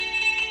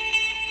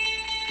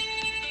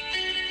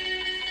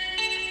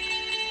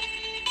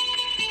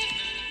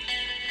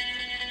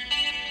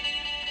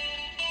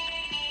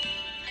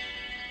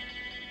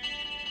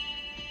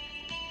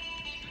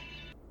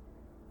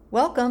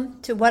Welcome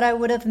to What I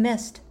Would Have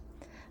Missed.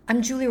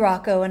 I'm Julie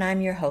Rocco and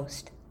I'm your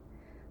host.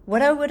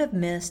 What I Would Have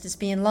Missed is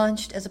being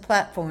launched as a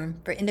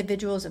platform for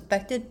individuals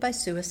affected by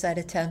suicide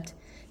attempt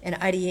and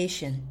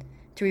ideation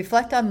to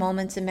reflect on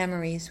moments and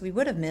memories we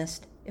would have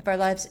missed if our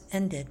lives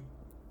ended.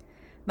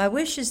 My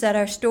wish is that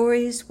our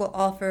stories will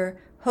offer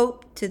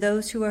hope to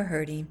those who are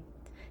hurting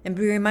and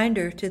be a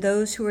reminder to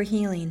those who are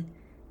healing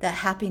that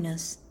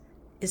happiness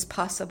is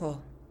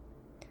possible.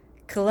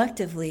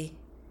 Collectively,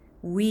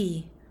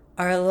 we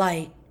are a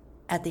light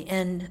at the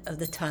end of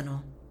the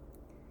tunnel.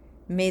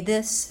 May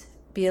this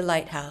be a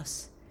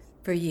lighthouse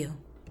for you.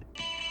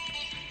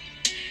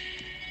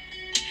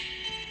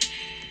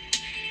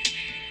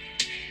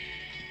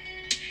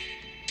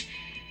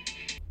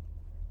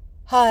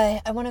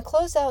 Hi, I want to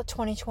close out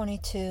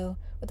 2022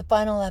 with the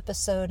final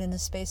episode in the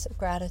space of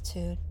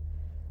gratitude.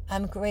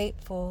 I'm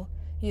grateful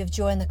you have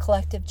joined the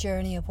collective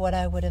journey of what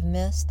I would have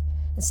missed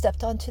and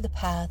stepped onto the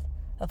path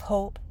of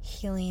hope,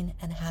 healing,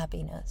 and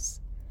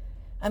happiness.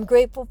 I'm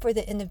grateful for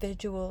the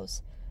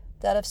individuals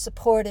that have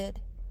supported,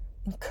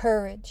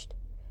 encouraged,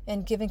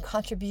 and given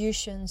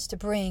contributions to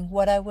bring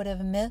what I would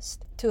have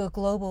missed to a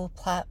global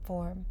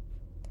platform.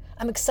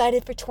 I'm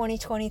excited for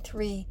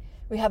 2023.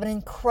 We have an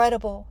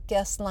incredible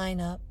guest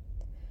lineup.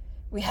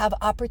 We have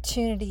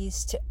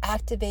opportunities to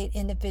activate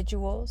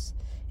individuals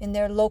in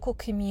their local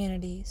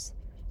communities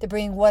to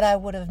bring what I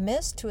would have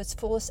missed to its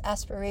fullest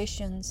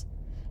aspirations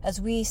as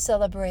we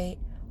celebrate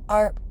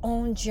our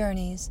own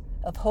journeys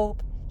of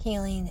hope,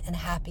 healing, and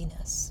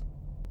happiness.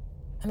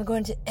 I'm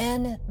going to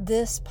end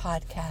this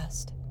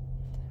podcast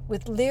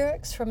with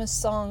lyrics from a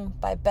song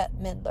by Bette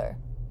Midler,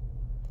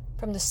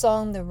 from the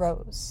song The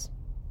Rose.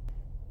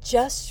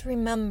 Just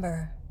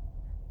remember,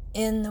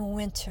 in the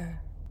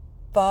winter,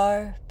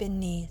 far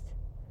beneath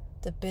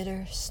the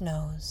bitter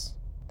snows,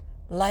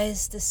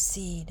 lies the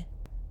seed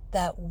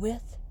that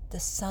with the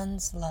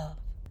sun's love,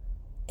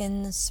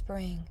 in the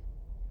spring,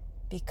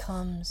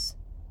 becomes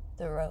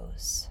the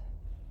rose.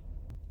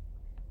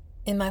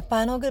 In my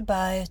final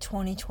goodbye of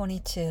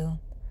 2022,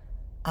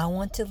 I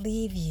want to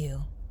leave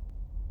you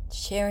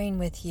sharing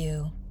with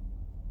you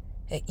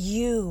that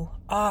you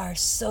are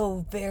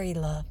so very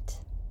loved.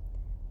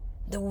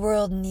 The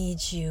world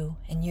needs you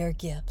and your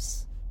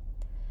gifts.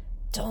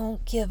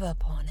 Don't give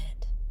up on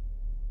it.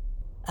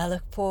 I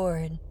look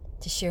forward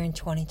to sharing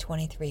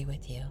 2023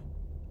 with you.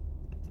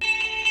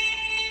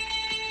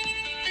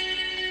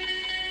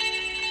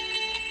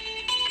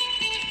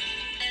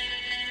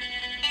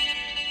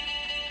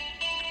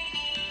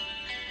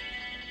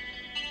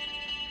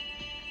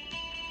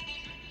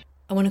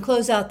 I want to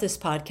close out this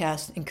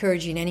podcast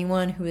encouraging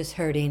anyone who is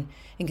hurting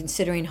and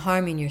considering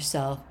harming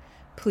yourself,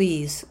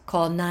 please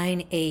call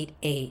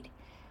 988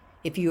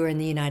 if you are in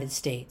the United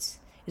States.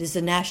 It is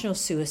the National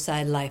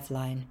Suicide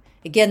Lifeline.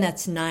 Again,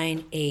 that's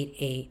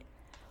 988.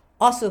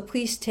 Also,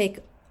 please take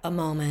a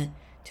moment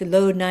to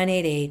load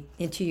 988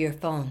 into your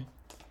phone.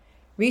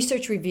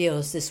 Research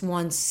reveals this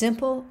one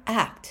simple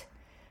act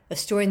of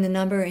storing the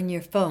number in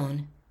your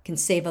phone can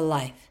save a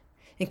life.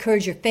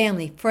 Encourage your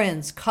family,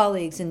 friends,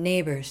 colleagues, and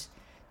neighbors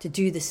to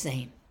do the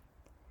same.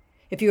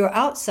 If you are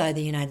outside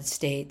the United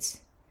States,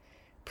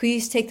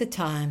 please take the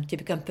time to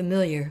become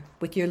familiar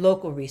with your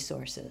local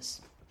resources.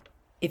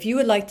 If you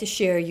would like to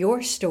share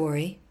your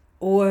story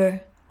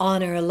or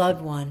honor a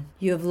loved one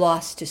you have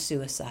lost to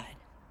suicide,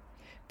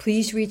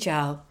 please reach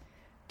out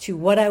to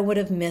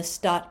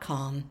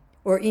whatiwouldhavemissed.com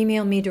or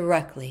email me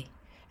directly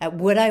at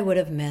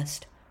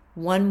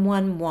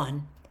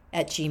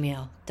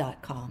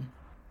whatiwouldhavemissed111@gmail.com.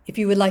 If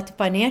you would like to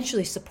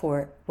financially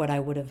support What I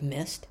Would Have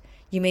Missed,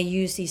 you may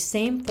use these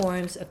same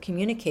forms of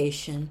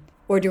communication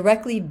or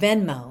directly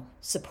Venmo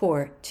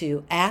support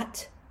to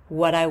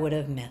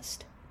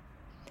 @whatiwouldhavemissed.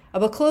 I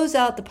will close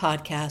out the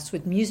podcast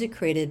with music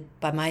created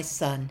by my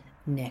son,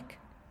 Nick.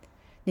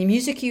 The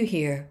music you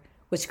hear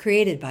was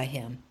created by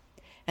him,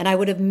 and I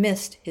would have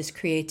missed his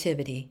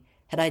creativity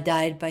had I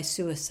died by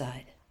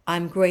suicide.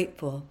 I'm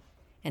grateful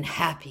and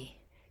happy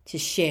to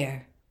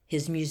share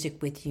his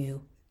music with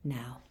you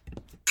now.